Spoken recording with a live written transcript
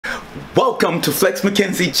Welcome to Flex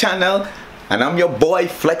McKenzie channel, and I'm your boy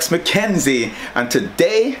Flex McKenzie, and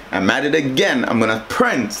today I'm at it again. I'm gonna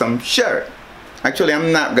print some shirt. Actually,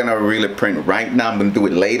 I'm not gonna really print right now, I'm gonna do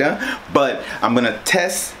it later, but I'm gonna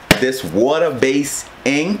test this WaterBase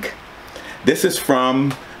ink. This is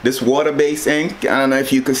from this WaterBase ink. I don't know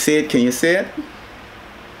if you can see it. Can you see it?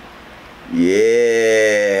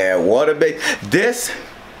 Yeah, WaterBase. This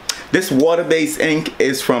WaterBase ink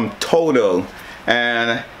is from Total,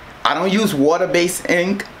 and I don't use WaterBase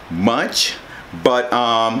ink much, but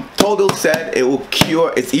Total said it will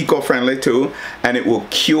cure. It's eco-friendly too, and it will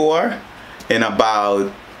cure in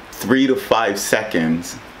about 3 to 5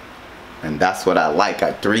 seconds, and that's what I like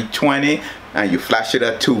at 320, and you flash it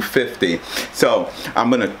at 250. So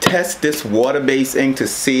I'm gonna test this WaterBase ink to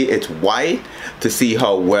see it's white, to see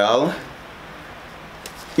how well,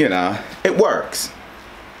 you know, it works.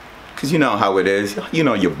 Because you know how it is. You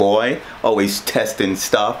know your boy always testing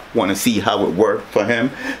stuff, want to see how it worked for him.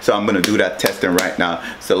 So I'm gonna do that testing right now.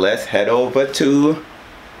 So let's head over to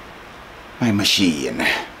my machine.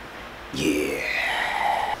 Yeah.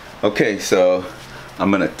 Okay, so I'm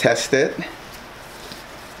gonna test it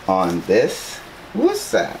on this. What's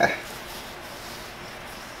that?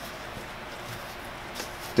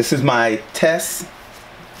 This is my test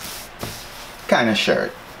kind of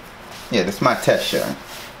shirt. Yeah, this is my test shirt.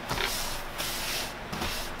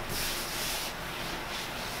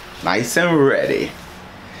 Nice and ready.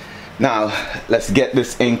 Now let's get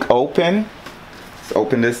this ink open. Let's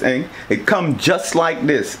open this ink. It comes just like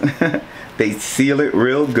this. They seal it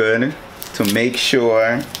real good to make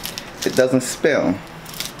sure it doesn't spill.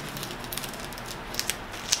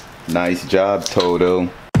 Nice job, Total.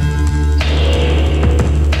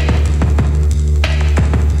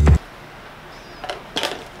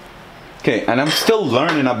 Okay, and I'm still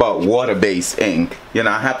learning about WaterBase ink. You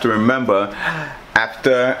know, I have to remember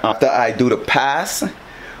after I do the pass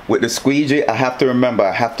with the squeegee, I have to remember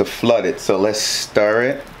I have to flood it. So let's stir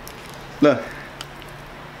it. Look.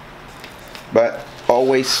 But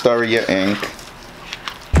always stir your ink.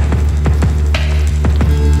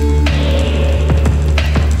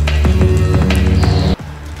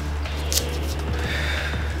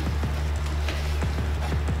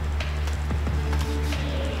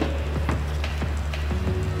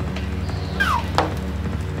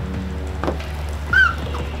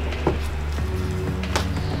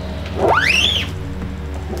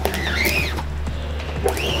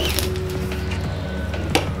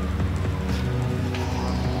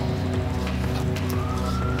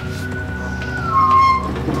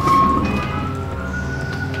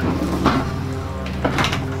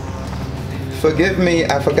 Forgive me,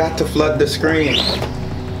 I forgot to flood the screen.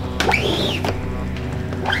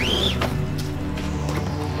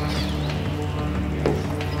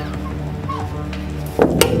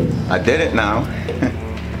 I did it now.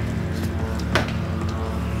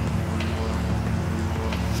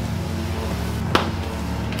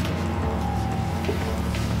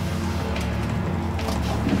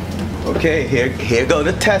 Okay, here go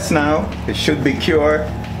the test now. It should be cured.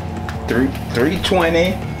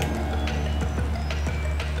 320.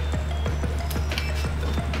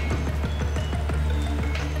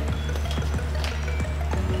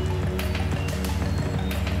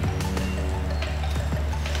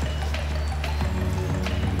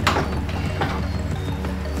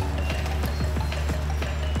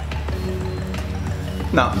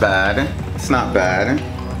 Not bad. It's not bad.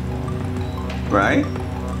 Right?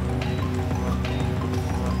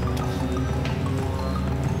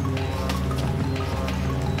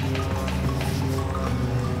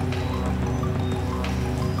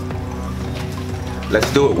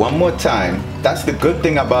 Let's do it one more time. That's the good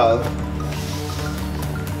thing about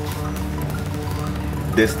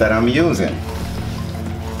this that I'm using.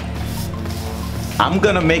 I'm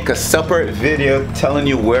gonna make a separate video telling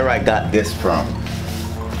you where I got this from.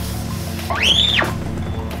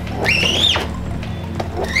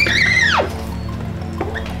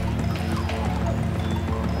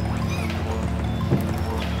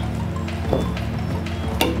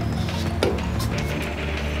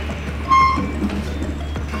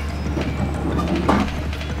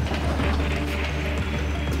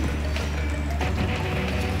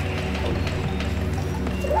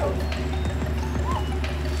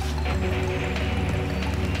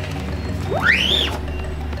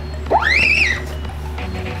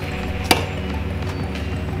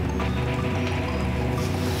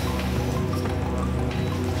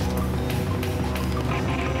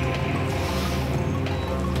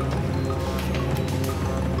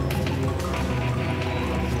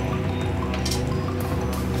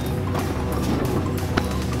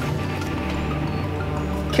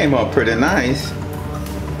 came out pretty nice.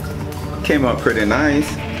 Came out pretty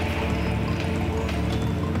nice.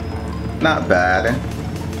 Not bad.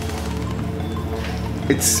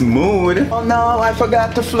 It's smooth. Oh no, I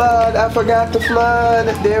forgot to flood. I forgot to flood.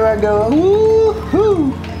 There I go.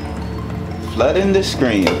 Woo-hoo. Flooding the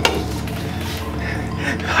screen.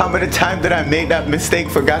 How many times did I make that mistake?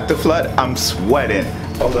 Forgot to flood? I'm sweating.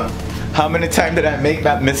 Hold on. How many times did I make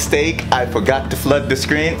that mistake? I forgot to flood the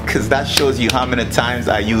screen? Because that shows you how many times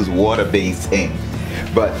I use water-based ink.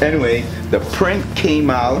 But anyway, the print came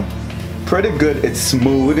out pretty good. It's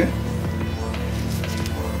smooth.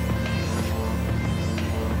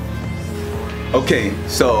 Okay,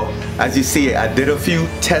 so as you see, I did a few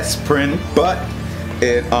test print, but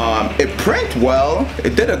it print well.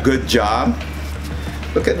 It did a good job.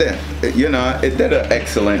 Look at that. You know, it did an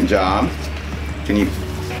excellent job. Can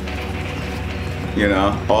you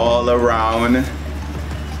know, all around.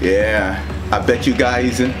 Yeah, I bet you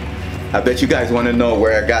guys want to know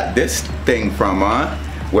where I got this thing from, huh?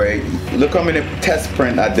 Where, look how many test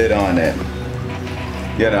print I did on it.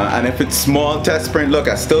 You know, and if it's small test print, look,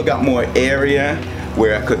 I still got more area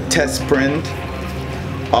where I could test print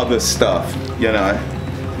other stuff. You know,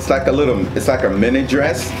 it's like a mini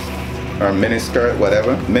dress or a mini skirt,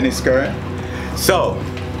 whatever, mini skirt. So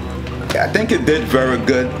I think it did very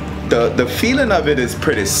good. The feeling of it is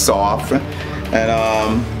pretty soft,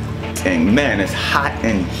 and man, it's hot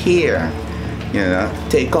in here. You know,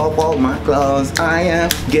 take off all my clothes. I am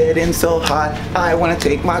getting so hot. I want to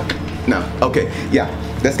take my. No, okay, yeah,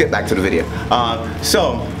 let's get back to the video.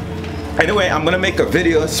 So anyway, I'm gonna make a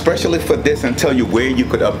video especially for this and tell you where you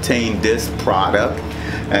could obtain this product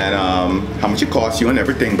and how much it costs you and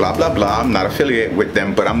everything, blah blah blah. I'm not affiliated with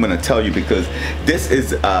them, but I'm gonna tell you because this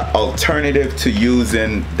is an alternative to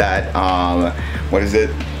using that what is it,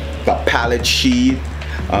 the palette sheet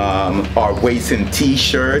or wasting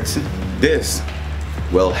t-shirts. This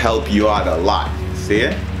will help you out a lot. See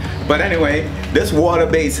it? But anyway, this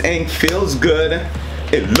water-based ink feels good.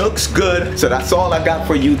 It looks good. So that's all I got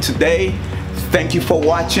for you today. Thank you for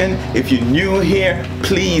watching. If you're new here,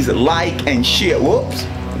 please like and share. Whoops.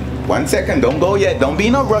 1 second. Don't go yet. Don't be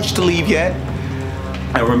in a rush to leave yet.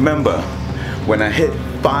 And remember, when I hit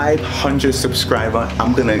 500 subscribers,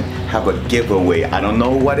 I'm going to have a giveaway. I don't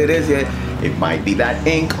know what it is yet. It might be that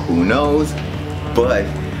ink. Who knows? But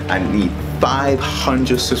I need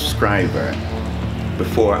 500 subscribers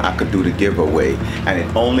before I could do the giveaway, and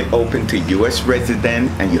it only open to US resident,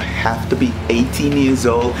 and you have to be 18 years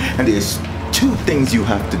old, and there's 2 things you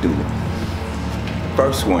have to do.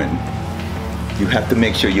 First one, you have to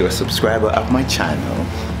make sure you're a subscriber of my channel.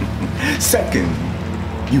 Second,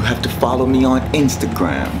 you have to follow me on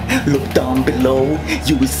Instagram. Look down below,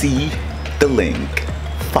 you will see the link.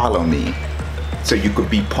 Follow me so you could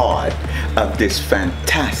be part of this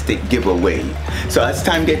fantastic giveaway. So as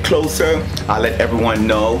time gets closer, I'll let everyone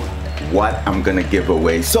know what I'm gonna give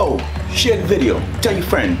away. So share the video, tell your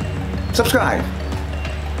friend, subscribe.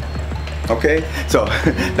 Okay, so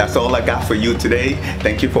that's all I got for you today.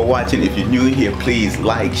 Thank you for watching. If you're new here, please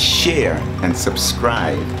like, share, and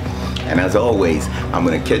subscribe. And as always, I'm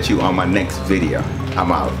gonna catch you on my next video.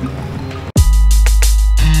 I'm out.